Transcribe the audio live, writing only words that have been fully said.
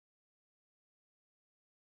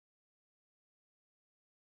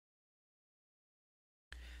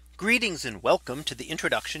Greetings and welcome to the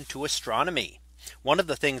introduction to astronomy. One of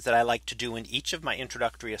the things that I like to do in each of my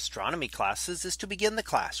introductory astronomy classes is to begin the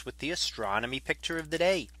class with the astronomy picture of the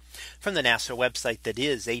day from the NASA website, that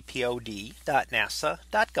is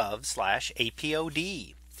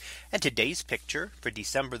apod.nasa.gov/apod. And today's picture for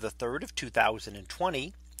December the 3rd of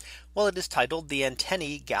 2020. Well, it is titled "The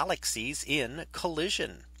Antennae Galaxies in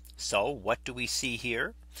Collision." So what do we see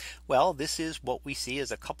here? Well, this is what we see as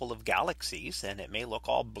a couple of galaxies, and it may look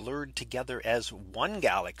all blurred together as one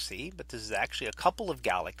galaxy, but this is actually a couple of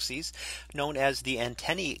galaxies known as the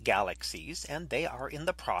Antennae Galaxies, and they are in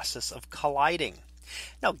the process of colliding.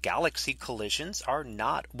 Now, galaxy collisions are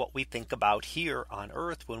not what we think about here on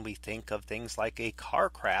Earth when we think of things like a car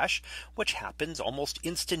crash, which happens almost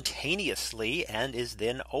instantaneously and is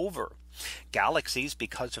then over. Galaxies,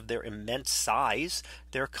 because of their immense size,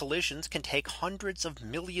 their collisions can take hundreds of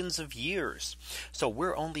millions of years. So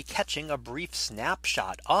we're only catching a brief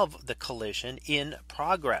snapshot of the collision in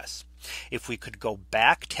progress. If we could go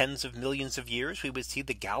back tens of millions of years, we would see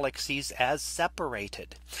the galaxies as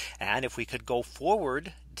separated. And if we could go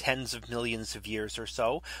forward tens of millions of years or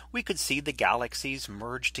so, we could see the galaxies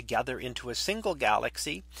merge together into a single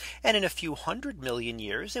galaxy. And in a few 100 million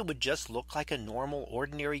years, it would just look like a normal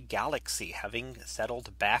ordinary galaxy having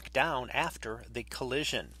settled back down after the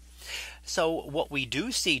collision. So what we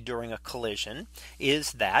do see during a collision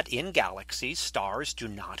is that in galaxies, stars do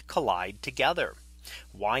not collide together.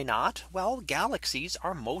 Why not? Well, galaxies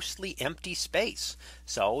are mostly empty space.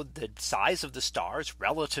 So the size of the stars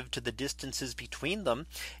relative to the distances between them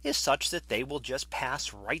is such that they will just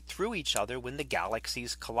pass right through each other when the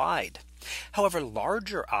galaxies collide. However,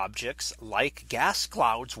 larger objects like gas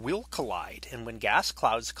clouds will collide. And when gas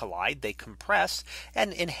clouds collide, they compress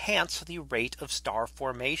and enhance the rate of star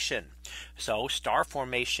formation. So star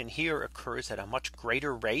formation here occurs at a much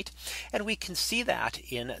greater rate. And we can see that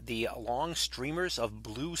in the long streamers of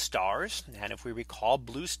blue stars. And if we recall,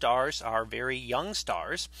 blue stars are very young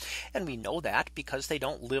stars. And we know that because they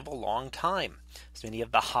don't live a long time. So many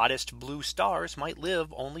of the hottest blue stars might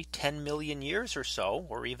live only 10 million years or so,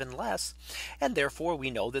 or even less. And therefore we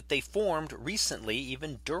know that they formed recently,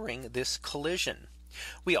 even during this collision.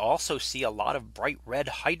 We also see a lot of bright red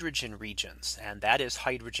hydrogen regions, and that is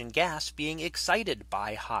hydrogen gas being excited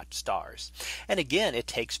by hot stars. And again, it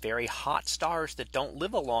takes very hot stars that don't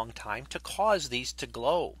live a long time to cause these to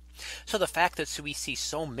glow. So the fact that we see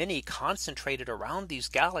so many concentrated around these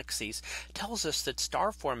galaxies tells us that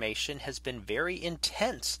star formation has been very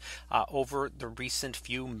intense over the recent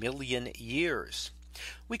few million years.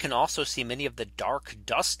 We can also see many of the dark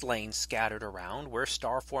dust lanes scattered around where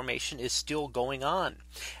star formation is still going on.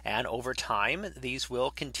 And over time, these will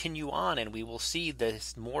continue on, and we will see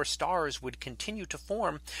that more stars would continue to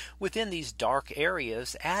form within these dark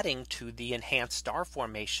areas, adding to the enhanced star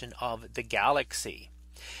formation of the galaxy.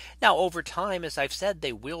 Now, over time, as I've said,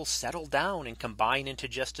 they will settle down and combine into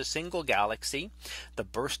just a single galaxy. The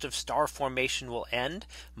burst of star formation will end.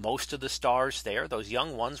 Most of the stars there, those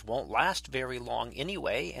young ones, won't last very long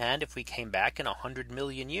anyway. And if we came back in 100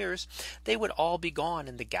 million years, they would all be gone,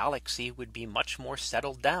 and the galaxy would be much more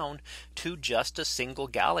settled down to just a single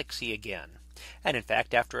galaxy again. And in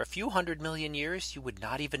fact, after a few 100 million years, you would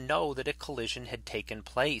not even know that a collision had taken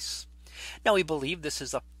place. Now, we believe this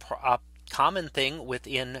is a common thing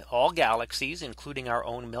within all galaxies, including our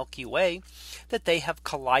own Milky Way, that they have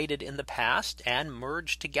collided in the past and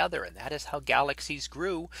merged together. And that is how galaxies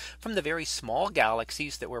grew from the very small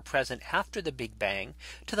galaxies that were present after the Big Bang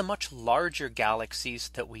to the much larger galaxies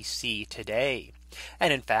that we see today.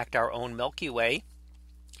 And in fact, our own Milky Way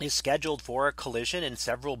is scheduled for a collision in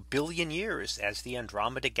several billion years as the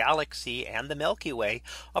Andromeda Galaxy and the Milky Way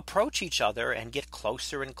approach each other and get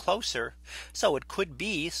closer and closer. So it could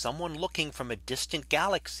be someone looking from a distant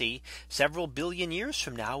galaxy several billion years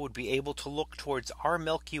from now would be able to look towards our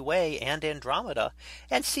Milky Way and Andromeda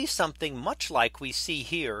and see something much like we see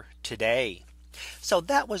here today. So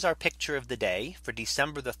that was our picture of the day for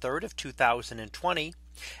December the 3rd of 2020.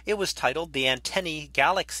 It was titled "The Antennae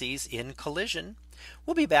Galaxies in Collision."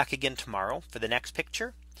 We'll be back again tomorrow for the next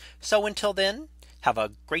picture. So until then, have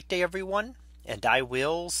a great day, everyone, and I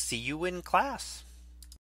will see you in class.